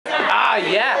Ah,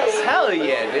 yes. Hell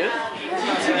yeah, dude.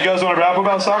 You guys want to rap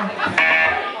about something?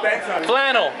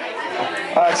 Flannel.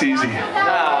 That's easy.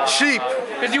 Sheep.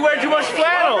 Because you wear too much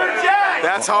flannel.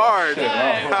 That's hard.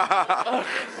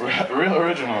 Real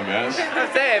original, guys. I'm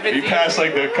saying, You pass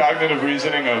like the cognitive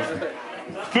reasoning of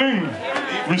thing,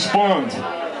 respond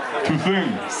to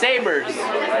thing. Sabers.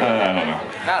 I don't know.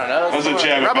 I don't know. That's a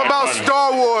jab. Rap about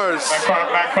Star Wars.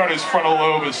 Matt Carter's frontal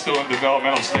lobe is still in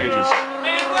developmental stages.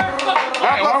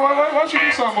 Why don't you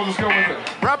do something? We'll just go with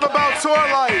it. Rap about tour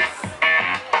life.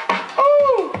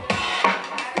 Ooh.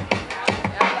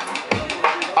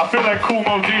 I feel like Cool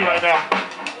Mo D right now.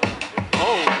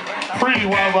 Oh. Pretty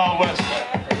Wild Wild West.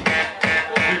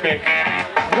 Remake.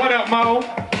 What up, Mo?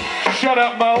 Shut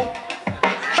up, Mo.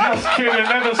 Just kidding.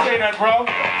 Never say that, bro.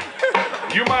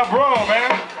 You my bro,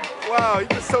 man. Wow, you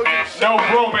just told me. No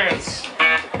bromance.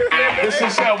 This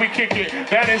is how we kick it.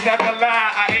 That is not the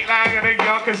lie. I ain't lying to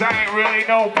y'all cause I ain't really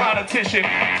no politician.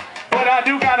 But I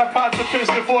do got a pot to piss,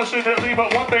 unfortunately.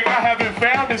 But one thing I haven't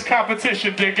found is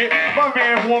competition, dig it? My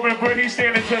man Warren Britt, he's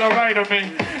standing to the right of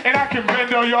me. And I can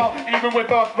bend on y'all even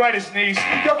with arthritis knees.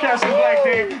 Your cats is like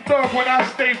Dave. Dog, when I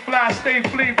stay fly, stay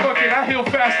fleet, fuck it, I heal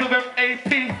faster than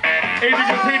AP.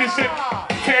 Adrian Peterson,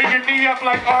 tear your knee up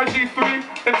like RG3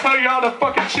 and tell y'all to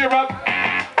fucking cheer up.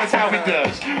 That's how he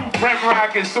does.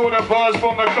 PremRock is sort of buzz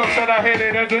from the cups that I hit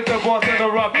it and did the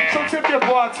bartender up. So tip your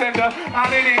bartender. I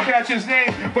didn't catch his name,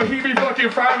 but he be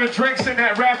fucking firing drinks in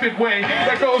that rapid way.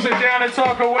 That goes it down and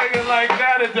talk away like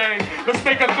that a day. Let's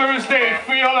make a Thursday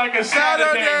feel like a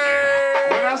Saturday.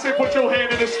 When I say put your hand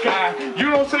in the sky,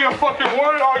 you don't say a fucking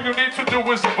word, all you need to do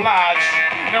is oblige.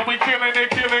 Now we killing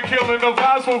it, killing. The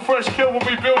vibes will fresh kill when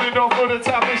we building over the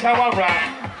top is how I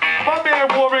ride. My man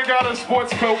Warren got a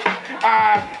sports coat.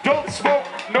 I don't smoke,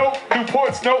 no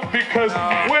Newports, no, because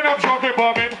when I'm drunk and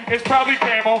bumming, it's probably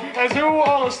camo. As who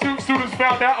all the students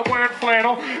found out I'm wearing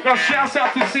flannel. Now shouts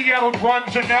out to Seattle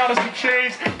grunge and now to some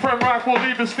shades. PremRock will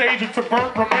leave the stage into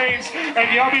burnt remains.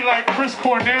 And y'all be like Chris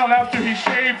Cornell after he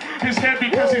shaved his head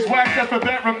because he's whacked after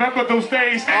that. Remember those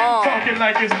days? Talking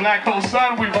like it's Black Hole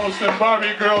Sun. We roasted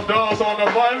Barbie girl dolls on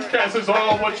the buns. Cast is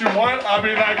all what you want. I'll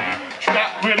be like,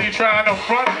 not really trying to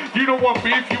front. You don't want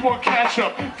beef, you want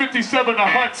ketchup. 57 of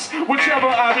Huts. Whichever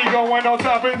I be going on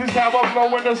top of this how I'm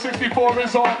blowing the 64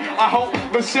 is on. I hope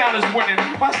the sound is winning.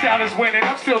 My style is winning.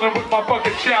 I'm still there with my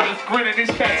fucking child is grinning.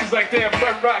 These cats is like, damn,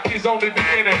 PremRock is only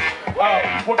beginning.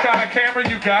 What kind of camera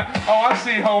you got? Oh, I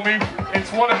see, homie.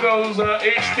 It's one of those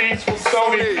HDs from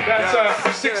Sony. That's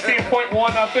 16.1.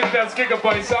 I think that's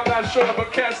gigabytes. I'm not sure,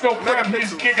 but cats don't Prem.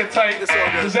 He's gigatight.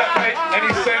 Does that make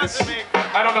any sense?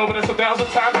 I don't know, but it's 1,000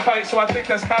 times tight, so I think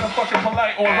that's kind of fucking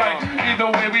polite. Alright,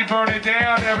 either way we burn it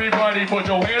down, everybody put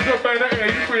your hands up in the air.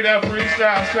 You free that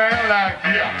freestyle sound like,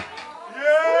 yeah.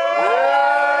 Yeah!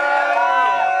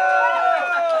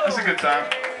 That's a good time.